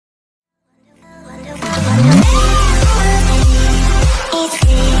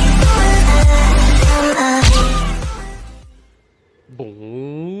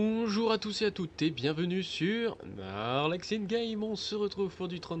tous et à toutes et bienvenue sur Narlex in Game. On se retrouve pour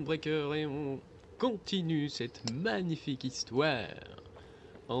du Thronebreaker et on continue cette magnifique histoire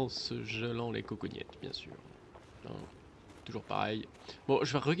en se gelant les cocognettes, bien sûr. Hein, toujours pareil. Bon,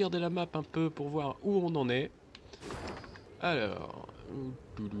 je vais regarder la map un peu pour voir où on en est. Alors,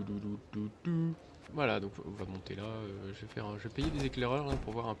 voilà, donc on va monter là. Je vais payer des éclaireurs là,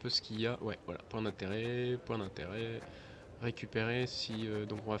 pour voir un peu ce qu'il y a. Ouais, voilà, point d'intérêt, récupérer si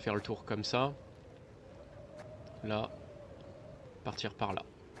donc on va faire le tour comme ça, là, partir par là,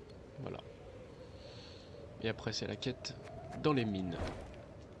 voilà, et après c'est la quête dans les mines.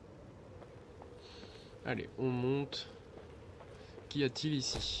 Allez, on monte. Qu'y a-t-il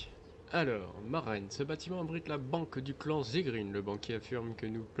ici? Alors, Marraine, ce bâtiment abrite la banque du clan Zegrin. Le banquier affirme que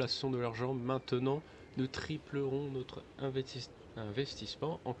nous plaçons de l'argent maintenant, nous triplerons notre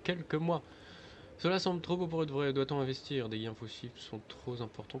investissement en quelques mois. Cela semble trop beau pour être vrai. Doit-on investir? Des gains fossiles sont trop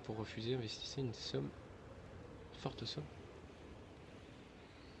importants pour refuser. Investissez une somme, une forte somme.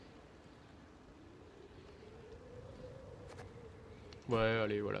 Ouais,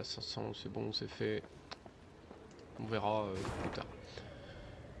 allez, voilà, 500, c'est bon, c'est fait. On verra plus tard.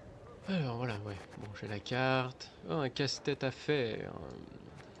 Alors voilà, ouais, bon, j'ai la carte. Oh, un casse-tête à faire.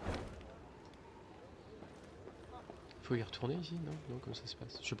 Faut y retourner ici, non? Non, comment ça se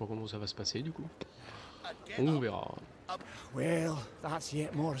passe? Je sais pas comment ça va se passer du coup. On verra. Well, that's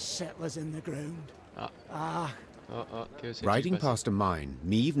yet more settlers in the ground. Riding past a mine,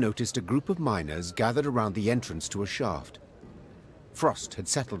 Meave noticed a group of miners gathered around the entrance to a shaft. Frost had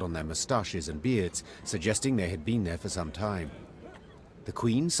settled on their moustaches and beards, suggesting they had been there for some time. The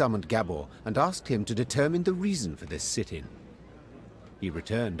Queen summoned Gabor and asked him to determine the reason for this sit-in. He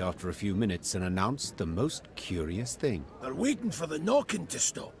returned after a few minutes and announced the most curious thing. They're waiting for the knocking to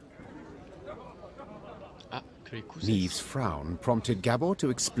stop. Meave's frown prompted Gabor to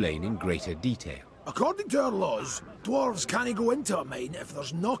explain in greater detail. According to our laws, dwarves can't go into a mine if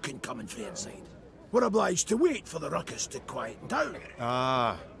there's knocking coming from inside. We're obliged to wait for the ruckus to quieten down.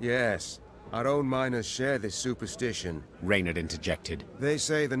 Ah, yes. Our own miners share this superstition. Reynard interjected. They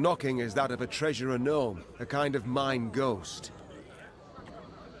say the knocking is that of a treasure unknown, a kind of mine ghost.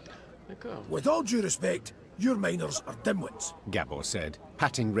 With all due respect, your miners are dimwits, Gabor said,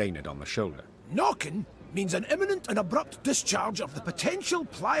 patting Reynard on the shoulder. Knocking means an imminent and abrupt discharge of the potential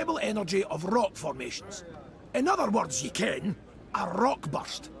pliable energy of rock formations. In other words, you ken, a rock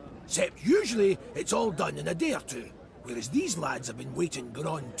burst. Except usually it's all done in a day or two, whereas these lads have been waiting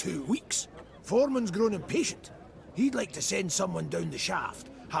gone 2 weeks. Foreman's grown impatient. He'd like to send someone down the shaft,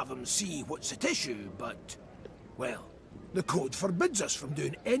 have him see what's at issue, but, well, the code forbids us from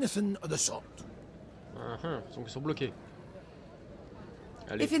doing anything of the sort. Donc ils sont bloqués.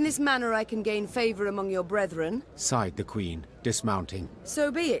 Allez. If in this manner I can gain favor among your brethren, sighed the Queen, dismounting.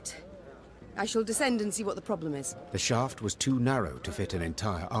 So be it. I shall descend and see what the problem is. The shaft was too narrow to fit an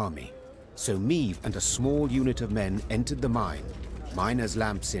entire army, so Meave and a small unit of men entered the mine, miners'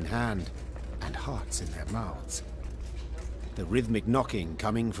 lamps in hand, and hearts in their mouths. The rhythmic knocking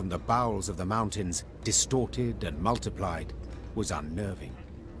coming from the bowels of the mountains, distorted and multiplied, was unnerving.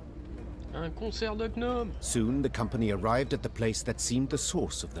 Un concert de gnomes. Soon the company arrived at the place that seemed the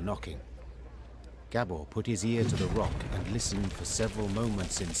source of the knocking. Gabor put his ear to the rock and listened for several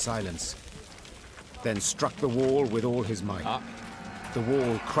moments in silence, then struck the wall with all his might. The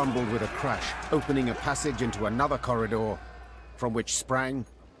wall crumbled with a crash, opening a passage into another corridor, from which sprang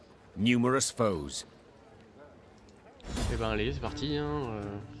numerous foes. Et ben allez, c'est parti, hein.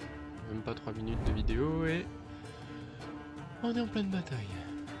 Même pas 3 minutes de vidéo et on est en pleine bataille.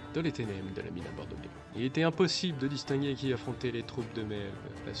 Dans les ténèbres de la mine abandonnée. Il était impossible de distinguer qui affrontait les troupes de Mel.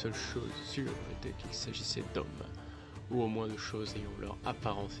 La seule chose sûre était qu'il s'agissait d'hommes, ou au moins de choses ayant leur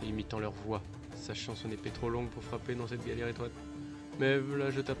apparence et imitant leur voix, sachant son épée trop longue pour frapper dans cette galère étroite. Mais la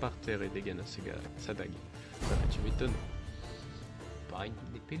jeta par terre et dégaina sa dague. Voilà, tu m'étonnes. Pas une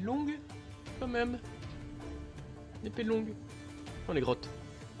épée longue, quand même. Une épée longue. Dans les grottes.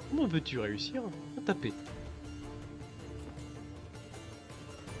 Comment veux-tu réussir à taper?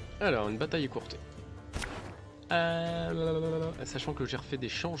 Alors, une bataille écourtée. Sachant que j'ai refait des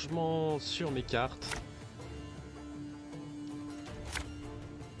changements sur mes cartes.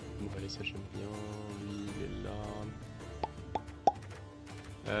 Bon, allez, ça j'aime bien. Lui, il est là.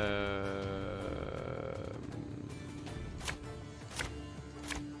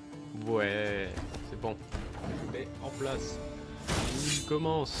 Ouais, c'est bon. Je mets en place. Il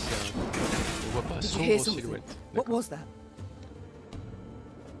commence. On voit pas sombre silhouette. What was that?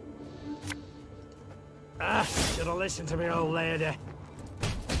 Should have listened to me old lady.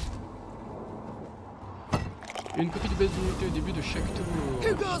 Une copie de base d'unité au début de chaque tour.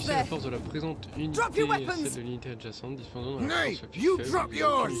 Who goes Fixez la there? force de la présente unité Drop your à weapons. celle de l'unité adjacente, disposant dans la Nay, force la plus you faible. drop Et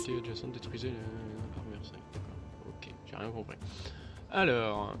yours. l'unité adjacente détruisez l'armure 5. D'accord. Ok, j'ai rien compris.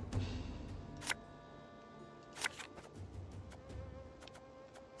 Alors...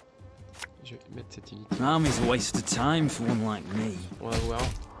 Je vais mettre cette unité. Army's a waste of time for one like me. On va voir. De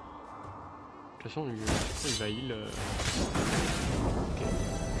toute façon, lui, il va heal. Ok.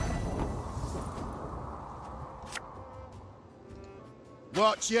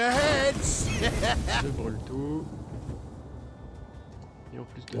 Watch your heads! Je brûle tout. Et en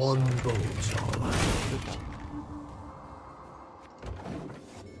plus de One ça, boat's all I le temps.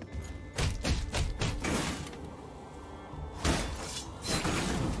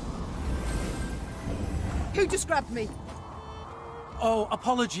 Who just grabbed me? Oh,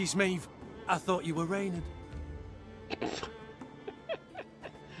 apologies, Maeve. I thought you were Reynard.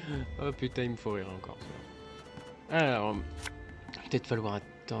 Oh putain, il me faut rire encore ça. Alors, peut-être falloir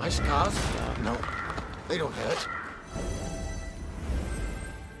attendre. My scars? No, they don't hurt.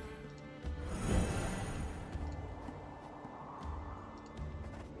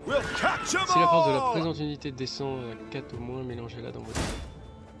 We'll catch 'em Si la force de la all! présente unité descend à 4 au moins, mélangez-la dans votre...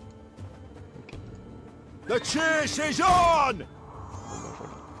 Ok, The chase is on! bon bah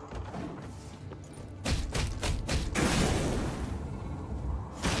voilà.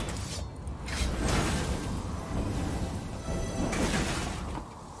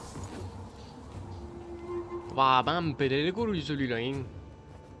 Va me péter les couilles celui-là, hein.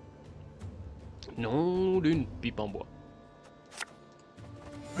 Non d'une pipe en bois.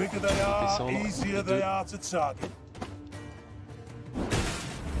 Bigger they are, Descendre easier les they deux. are to target.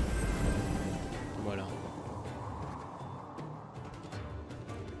 Voilà.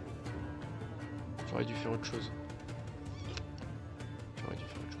 J'aurais dû faire autre chose. J'aurais dû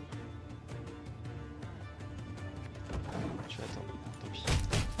faire autre chose. Je vais attendre, tant pis.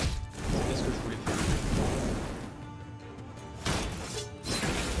 C'est ce que je voulais faire.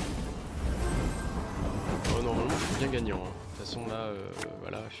 Oh, normalement, je suis bien gagnant. Hein. De toute façon, là,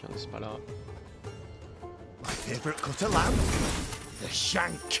 voilà, chien, c'est pas là. My favourite cut of lamb? The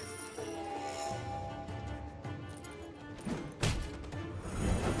shank.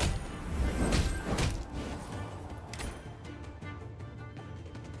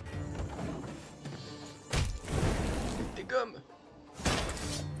 Des gommes.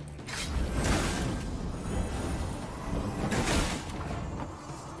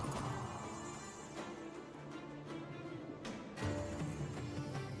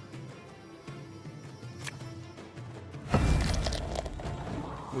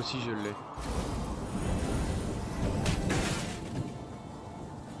 Moi aussi je l'ai.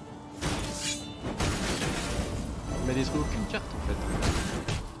 Il m'a détruit aucune carte en fait.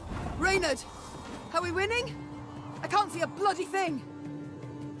 Reynard! Are we winning? I can't see a bloody thing!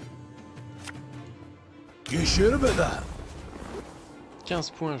 You sure about that?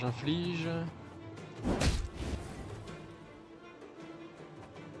 15 points j'inflige.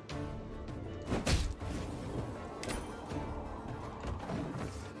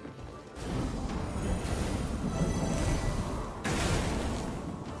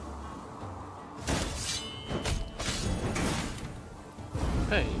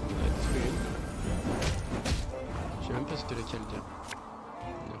 Hey, il en a détruit une. Je sais même pas c'était laquelle dire.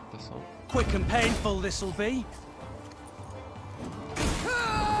 En y repassant. Quick and painful this'll be.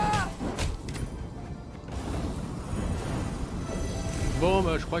 Bon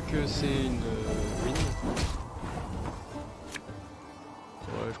bah je crois que c'est une win.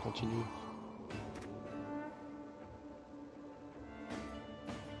 Ouais je continue.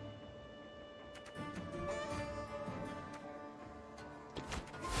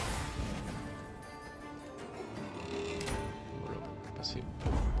 Voilà, passer.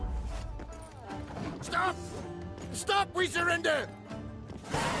 Stop! Stop, we surrender!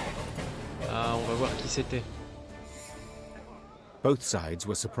 Ah on va voir qui c'était. Both sides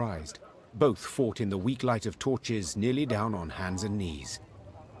were surprised. Both fought in the weak light of torches, nearly down on hands and knees.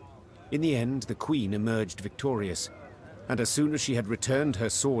 In the end, the Queen emerged victorious, and as soon as she had returned her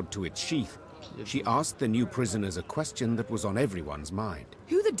sword to its sheath, she asked the new prisoners a question that was on everyone's mind.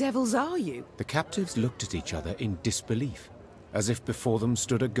 Who the devils are you? The captives looked at each other in disbelief, as if before them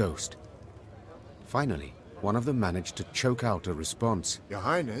stood a ghost. Finally, one of them managed to choke out a response. Your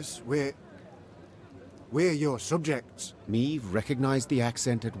Highness, we're your subjects. Meve recognized the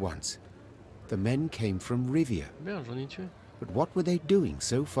accent at once. The men came from Rivia. Merde, j'en ai tué. But what were they doing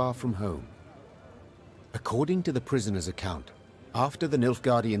so far from home? According to the prisoner's account, after the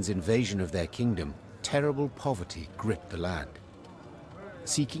Nilfgaardians' invasion of their kingdom, terrible poverty gripped the land.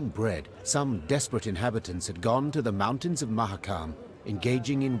 Seeking bread, some desperate inhabitants had gone to the mountains of Mahakam,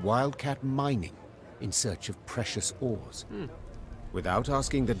 engaging in wildcat mining in search of precious ores. Without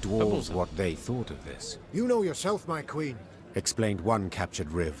asking the dwarves what they thought of this. You know yourself, my queen. Explained one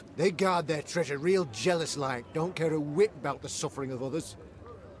captured Riv. They guard their treasure real jealous-like, don't care a whit about the suffering of others.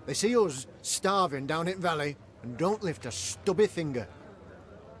 They see us starving down in valley and don't lift a stubby finger.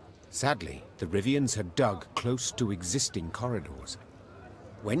 Sadly, the Rivians had dug close to existing corridors.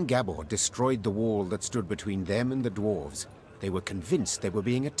 When Gabor destroyed the wall that stood between them and the dwarves, they were convinced they were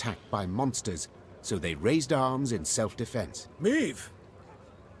being attacked by monsters, so they raised arms in self-defense. Maeve,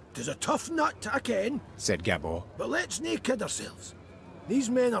 'tis a tough nut to a ken, said Gabor. but let's nae kid ourselves. These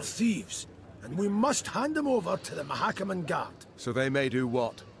men are thieves, and we must hand them over to the Mahakaman Guard. So they may do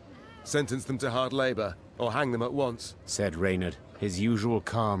what? Sentence them to hard labor, or hang them at once? Said Reynard, his usual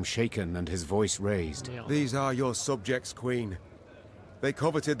calm shaken and his voice raised. These are your subjects, Queen. They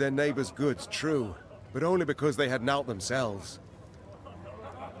coveted their neighbors' goods, true, but only because they had nought themselves.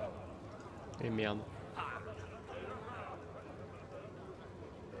 Et merde.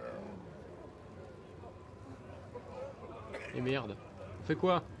 Et merde. On fait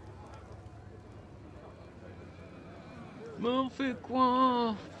quoi? Mais on fait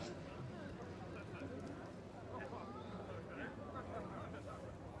quoi?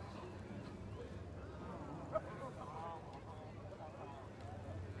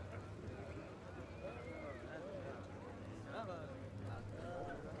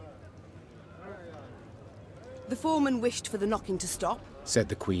 The foreman wished for the knocking to stop, Said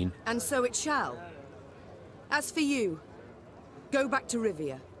the Queen. and so it shall. As for you, go back to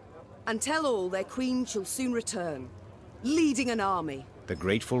Rivia, and tell all their queen shall soon return, leading an army. The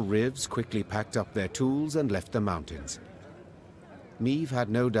grateful Rivs quickly packed up their tools and left the mountains. Meave had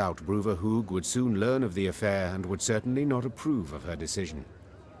no doubt Bruva Hoog would soon learn of the affair and would certainly not approve of her decision.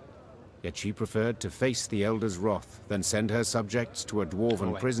 Yet she preferred to face the Elder's wrath than send her subjects to a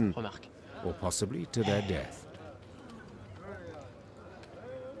dwarven prison, Remarque. or possibly to their death.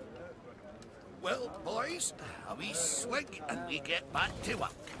 Well, boys, a wee swig and we get back to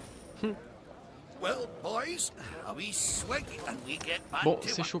work. Well, boys, a wee swig and we get back Bon, to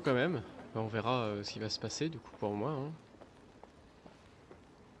c'est work. chaud quand même. On verra ce qui va se passer du coup pour moi.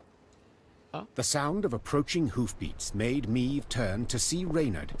 Hein. The sound of approaching hoofbeats made Meave turn to see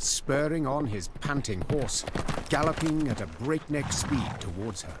Reynard spurring on his panting horse, galloping at a breakneck speed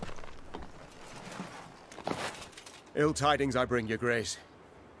towards her. Ill tidings I bring, your grace.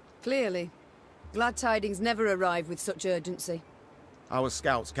 Clearly. Glad tidings never arrive with such urgency. Our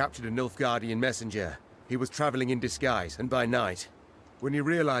scouts captured a Nilfgaardian messenger. He was traveling in disguise, and by night. When he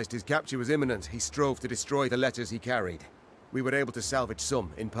realized his capture was imminent, he strove to destroy the letters he carried. We were able to salvage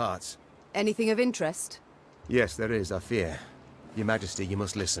some, in parts. Anything of interest? Yes, there is, I fear. Your Majesty, you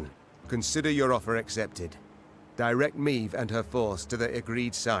must listen. Consider your offer accepted. Direct Meave and her force to the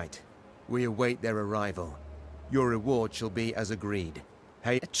agreed site. We await their arrival. Your reward shall be as agreed.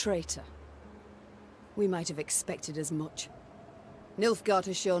 Hey, A traitor. We might have expected as much. Nilfgaard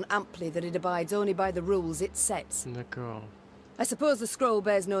has shown amply that it abides only by the rules it sets. D'accord. I suppose the scroll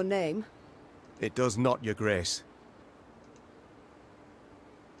bears no name. it does not, your grace.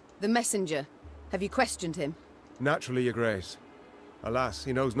 The messenger. Have you questioned him? Naturally, your grace. Alas,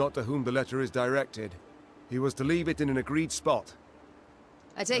 he knows not to whom the letter is directed. He was to leave it in an agreed spot.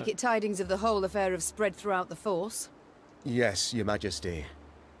 I take it tidings of the whole affair have spread throughout the force. Yes, your Majesty.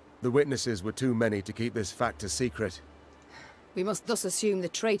 The witnesses were too many to keep this fact a secret. We must thus assume the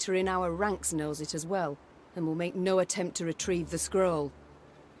traitor in our ranks knows it as well, and will make no attempt to retrieve the scroll.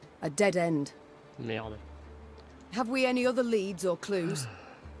 A dead end. Merde. Have we any other leads or clues?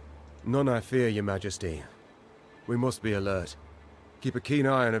 None, I fear, your Majesty. We must be alert. Keep a keen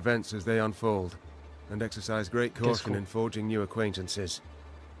eye on events as they unfold, and exercise great caution in forging new acquaintances.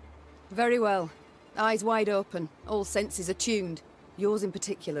 Very well. Eyes wide open, all senses attuned. Yours in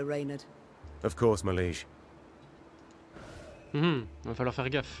particular, Reynard. Of course, my liege. Va falloir faire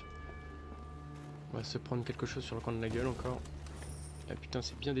gaffe. On va se prendre quelque chose sur le coin de la gueule encore. Ah putain,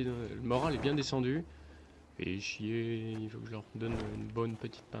 c'est bien le moral est bien descendu. Et chier, il faut que je leur donne une bonne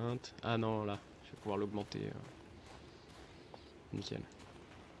petite pinte. Ah non, là, je vais pouvoir l'augmenter. Nickel.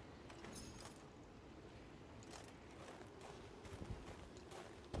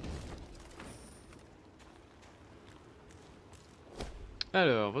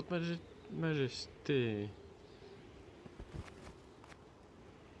 Alors, votre majesté...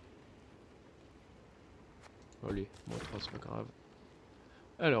 Allez, moins 3, c'est pas grave.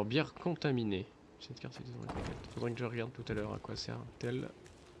 Alors, bière contaminée. Cette carte est désormais complète. Faudrait que je regarde tout à l'heure à quoi sert-elle.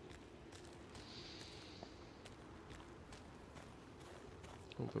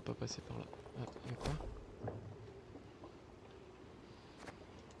 On peut pas passer par là. Ah, y'a quoi?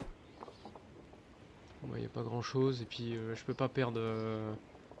 Bon, y a pas grand chose et puis je peux pas perdre.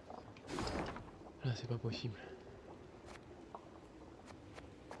 Là, c'est pas possible.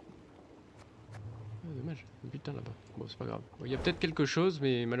 Ah, dommage, putain là-bas. Bon, c'est pas grave. Bon, y a peut-être quelque chose,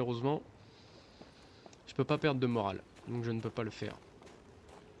 mais malheureusement, je peux pas perdre de morale. Donc je ne peux pas le faire.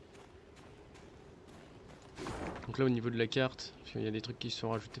 Donc là, au niveau de la carte, parce qu'il y a des trucs qui sont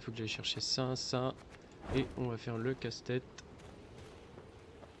rajoutés, il faut que j'aille chercher ça, ça. Et on va faire le casse-tête.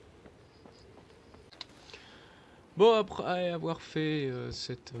 Bon, après avoir fait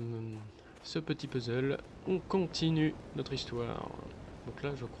ce petit puzzle, on continue notre histoire. Donc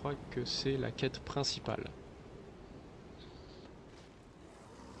là, je crois que c'est la quête principale.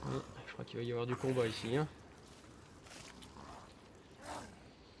 Je crois qu'il va y avoir du combat ici. Hein.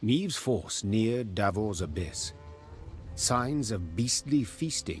 Maeve's force neared Davor's abyss. Signs of beastly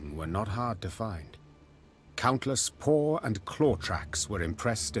feasting were not hard to find. Countless paw and claw tracks were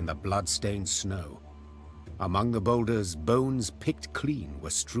impressed in the blood-stained snow. Among the boulders, bones picked clean were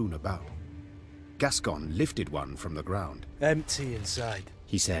strewn about. Gascon lifted one from the ground. Empty inside,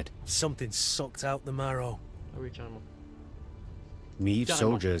 He said. Something sucked out the marrow. Ah oui, carrément. Maeve's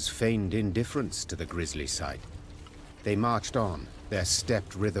soldiers feigned indifference to the grisly sight. They marched on, their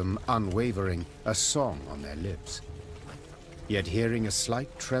stepped rhythm unwavering, a song on their lips. Yet hearing a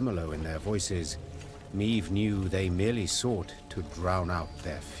slight tremolo in their voices, Maeve knew they merely sought to drown out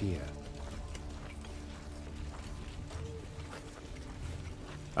their fear.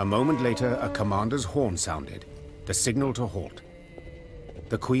 A moment later, a commander's horn sounded, the signal to halt.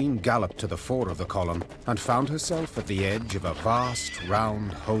 The Queen galloped to the fore of the column and found herself at the edge of a vast,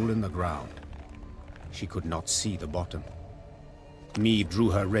 round hole in the ground. She could not see the bottom. Maeve drew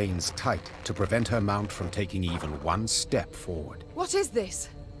her reins tight to prevent her mount from taking even one step forward. What is this?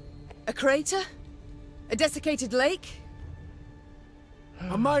 A crater? A desiccated lake?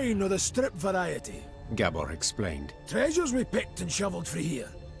 A mine of the strip variety. Gabor explained. Treasures we picked and shoveled for here.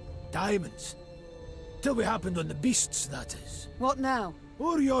 Diamonds. Till we happened on the beasts, that is. What now?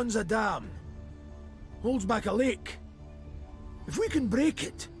 Orion's a dam. Holds back a lake. If we can break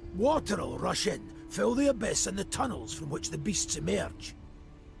it, water'll rush in, fill the abyss and the tunnels from which the beasts emerge.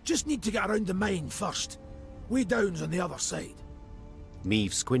 Just need to get around the mine first. Way down's on the other side.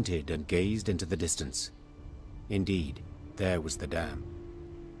 Maeve squinted and gazed into the distance. Indeed, there was the dam.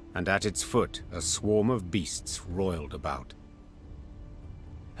 And at its foot, a swarm of beasts roiled about.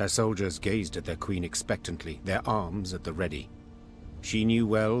 Her soldiers gazed at their queen expectantly, their arms at the ready. She knew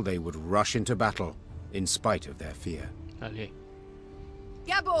well they would rush into battle, in spite of their fear. Allez.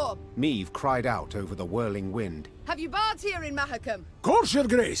 Gabor! Maeve cried out over the whirling wind. Have you bards here in Mahakam? Course, your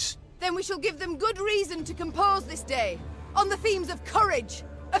grace! Then we shall give them good reason to compose this day, on the themes of courage,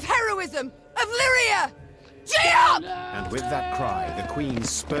 of heroism, of Lyria! Gee up! And with that cry, the queen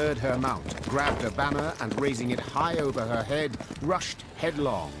spurred her mount, grabbed a banner, and raising it high over her head, rushed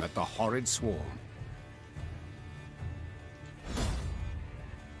headlong at the horrid swarm.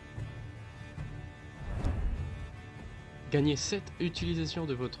 Gagnez 7 utilisations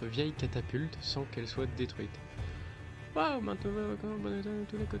de votre vieille catapulte sans qu'elle soit détruite. Waouh, maintenant on va encore bon état de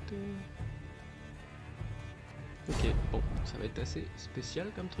tous les côtés. Ok, bon, ça va être assez spécial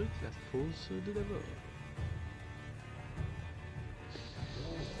comme truc, la fosse de d'abord.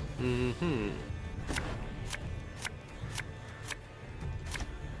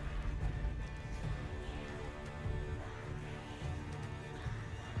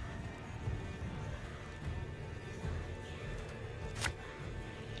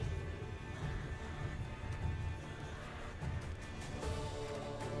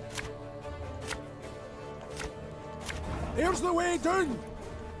 Here's the way down.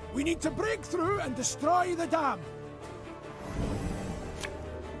 We need to break through and destroy the dam.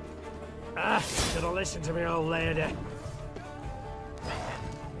 Should have listened to me, old lady.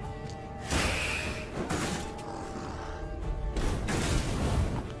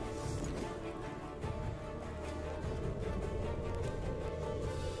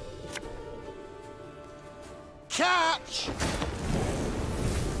 Catch!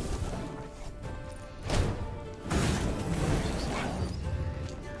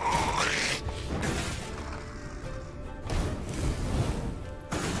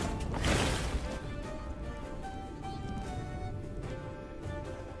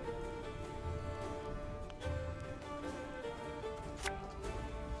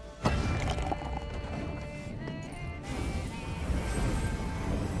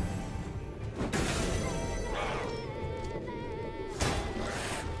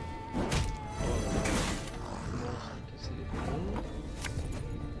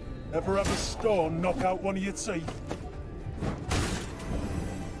 Ever have a stone knock out one of your teeth?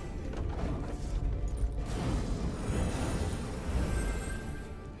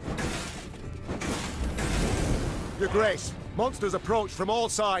 Your Grace, monsters approach from all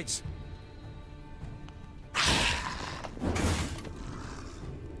sides.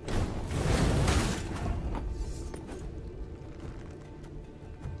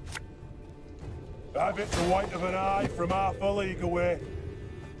 Have it the white of an eye from half a league away.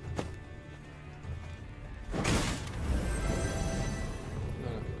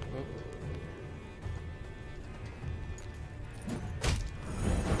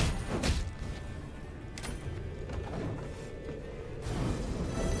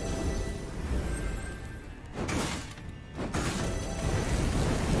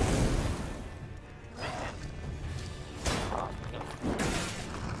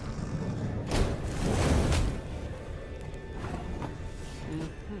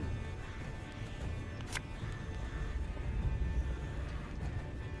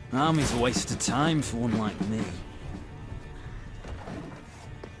 Army's a waste of time for one like me.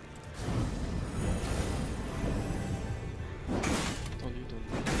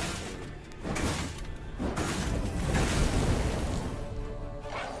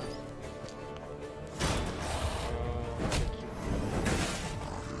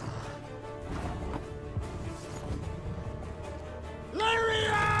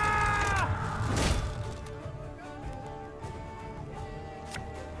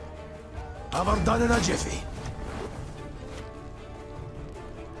 Have her done in a jiffy.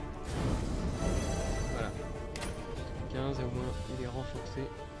 Voilà. 15 et au moins il est renforcé.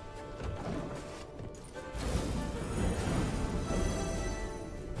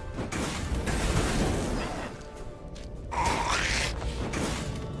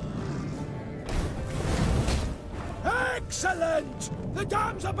 Excellent! The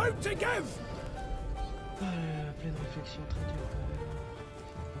dam's about to give! Pleine réflexion très dure.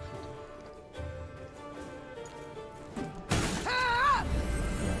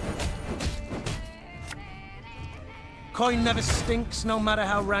 Coin never stinks, no matter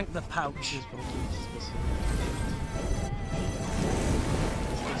how rank the pouch.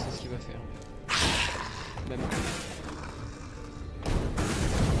 C'est ce qu'il va faire. Même.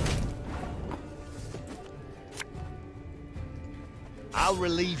 I'll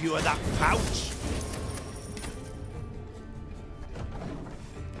relieve you of that pouch.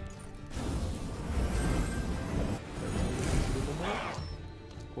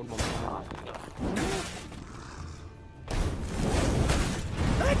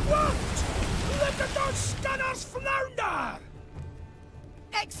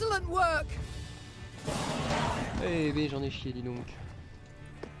 Excellent work! Eh bien, j'en ai chié, dis donc.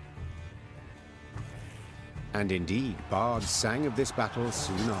 And indeed, bards sang of this battle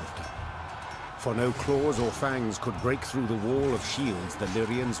soon after. For no claws or fangs could break through the wall of shields the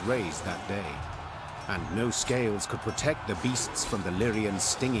Lyrians raised that day. And no scales could protect the beasts from the Lyrians'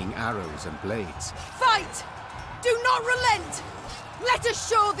 stinging arrows and blades. Fight! Do not relent! Let us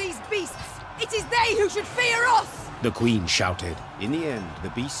show these beasts! It is they who should fear us! The Queen shouted. In the end,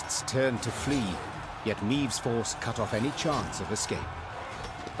 the beasts turned to flee, yet Meave's force cut off any chance of escape.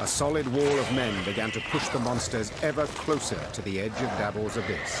 A solid wall of men began to push the monsters ever closer to the edge of Davor's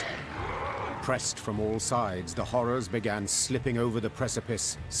abyss. Pressed from all sides, the horrors began slipping over the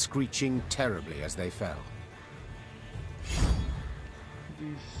precipice, screeching terribly as they fell.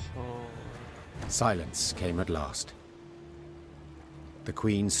 Silence came at last. The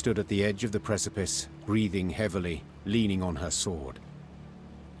Queen stood at the edge of the precipice, breathing heavily, leaning on her sword.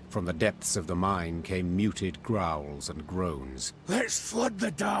 From the depths of the mine came muted growls and groans. Let's flood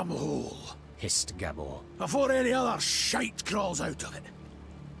the damn hole, Hissed Gabor. before any other shite crawls out of it.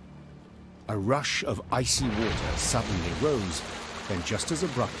 A rush of icy water suddenly rose, then just as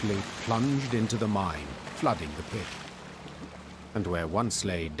abruptly plunged into the mine, flooding the pit. And where once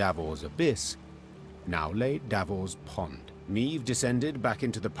lay Davor's abyss, now lay Davor's pond. Meave descended back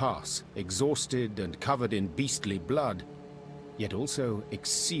into the pass, exhausted and covered in beastly blood, yet also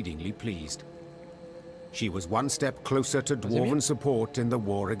exceedingly pleased. She was one step closer to dwarven support in the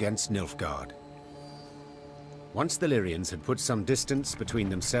war against Nilfgaard. Once the Lyrians had put some distance between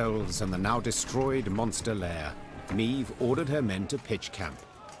themselves and the now destroyed monster lair, Meave ordered her men to pitch camp.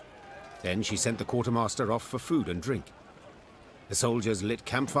 Then she sent the quartermaster off for food and drink. The soldiers lit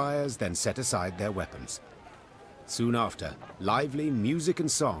campfires, then set aside their weapons. Soon after, lively music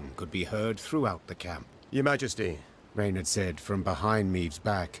and song could be heard throughout the camp. Your Majesty, Reynard said from behind Meave's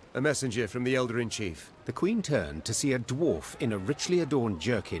back. A messenger from the Elder-in-Chief. The Queen turned to see a dwarf in a richly adorned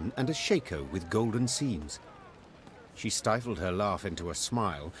jerkin and a shako with golden seams. She stifled her laugh into a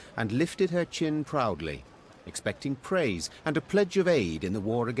smile and lifted her chin proudly, expecting praise and a pledge of aid in the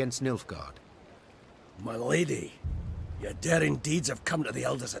war against Nilfgaard. My lady, your daring deeds have come to the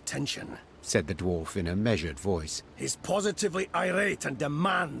Elder's attention, said the dwarf in a measured voice. He's positively irate and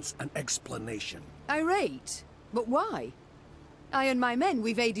demands an explanation. Irate? But why? I and my men,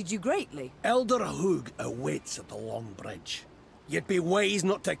 we've aided you greatly. Elder Hugh awaits at the Long Bridge. You'd be wise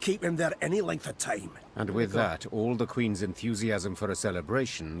not to keep him there any length of time. And with that, all the Queen's enthusiasm for a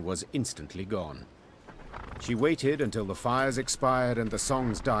celebration was instantly gone. She waited until the fires expired and the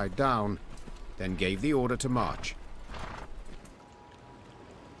songs died down, then gave the order to march.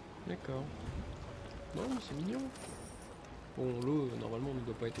 D'accord. Bon, c'est mignon. Bon, l'eau, normalement, ne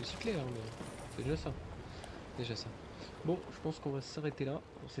doit pas être aussi claire, mais c'est déjà ça. Déjà ça. Bon, je pense qu'on va s'arrêter là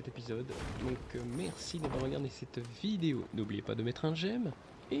pour cet épisode. Donc, merci d'avoir regardé cette vidéo. N'oubliez pas de mettre un j'aime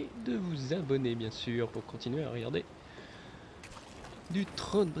et de vous abonner, bien sûr, pour continuer à regarder du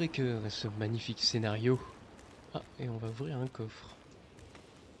Thronebreaker et ce magnifique scénario. Ah, et on va ouvrir un coffre.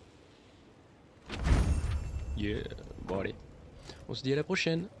 Yeah, bon allez. On se dit à la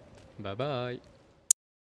prochaine. Bye bye.